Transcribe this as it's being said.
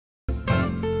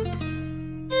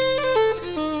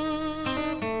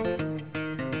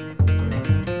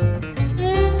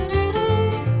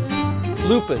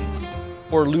Lupines,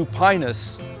 or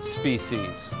Lupinus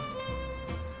species.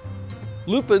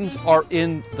 Lupines are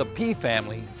in the pea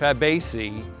family,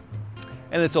 Fabaceae,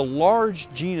 and it's a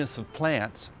large genus of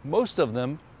plants. Most of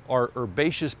them are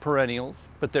herbaceous perennials,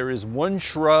 but there is one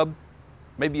shrub,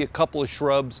 maybe a couple of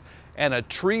shrubs, and a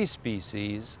tree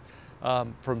species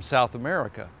from South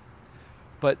America.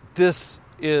 But this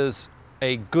is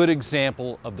a good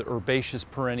example of the herbaceous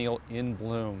perennial in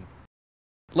bloom.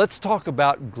 Let's talk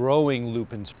about growing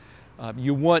lupines.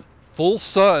 You want full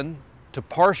sun to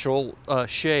partial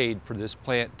shade for this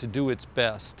plant to do its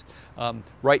best.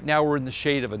 Right now we're in the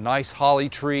shade of a nice holly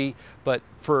tree, but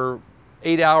for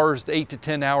 8 to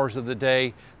 10 hours of the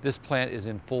day, this plant is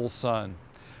in full sun.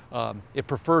 It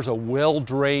prefers a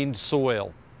well-drained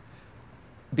soil.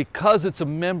 Because it's a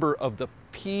member of the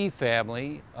pea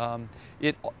family,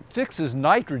 it fixes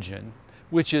nitrogen,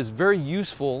 which is very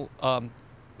useful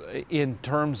in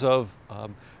terms of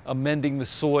amending the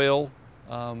soil,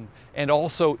 and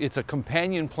also it's a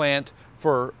companion plant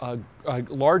for a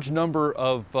large number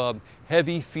of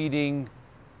heavy feeding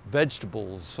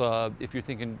vegetables. If you're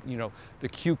thinking, you know, the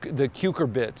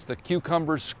cucurbits, the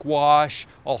cucumbers, squash,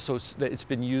 also it's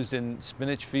been used in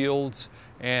spinach fields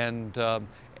and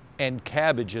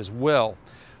cabbage as well.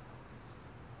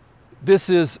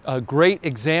 This is a great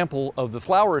example of the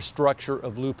flower structure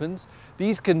of lupines.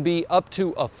 These can be up to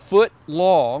a foot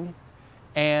long,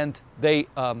 and they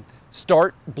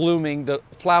start blooming. The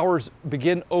flowers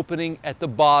begin opening at the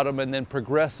bottom and then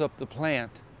progress up the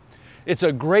plant. It's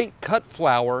a great cut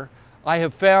flower. I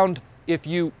have found if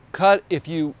you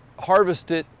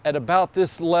harvest it at about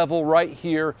this level right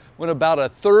here, when about a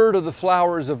third of the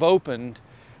flowers have opened,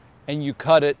 and you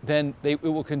cut it, then it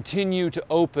will continue to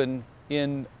open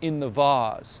in the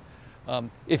vase.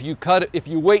 If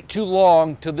you wait too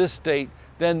long to this state,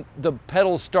 then the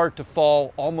petals start to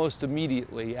fall almost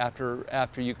immediately after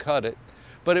you cut it.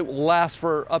 But it will last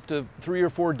for up to 3 or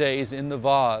 4 days in the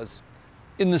vase.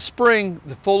 In the spring,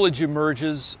 the foliage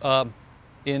emerges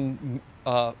in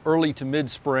early to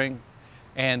mid-spring,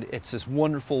 and it's this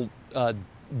wonderful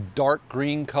dark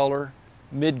green color,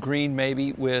 mid-green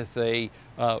maybe, with a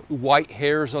white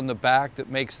hairs on the back that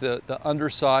makes the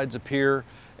undersides appear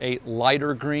a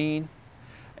lighter green.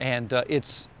 And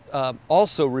it's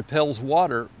also repels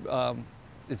water.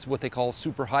 It's what they call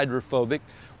super hydrophobic.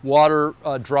 Water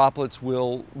droplets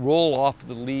will roll off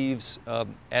the leaves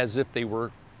as if they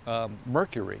were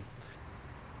mercury.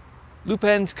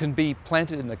 Lupines can be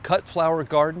planted in the cut flower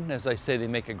garden. As I say, they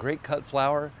make a great cut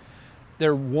flower.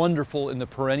 They're wonderful in the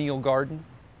perennial garden.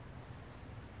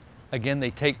 Again,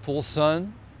 they take full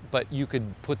sun, but you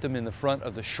could put them in the front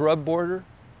of the shrub border.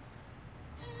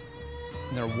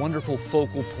 And they're a wonderful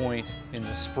focal point in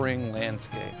the spring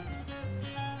landscape.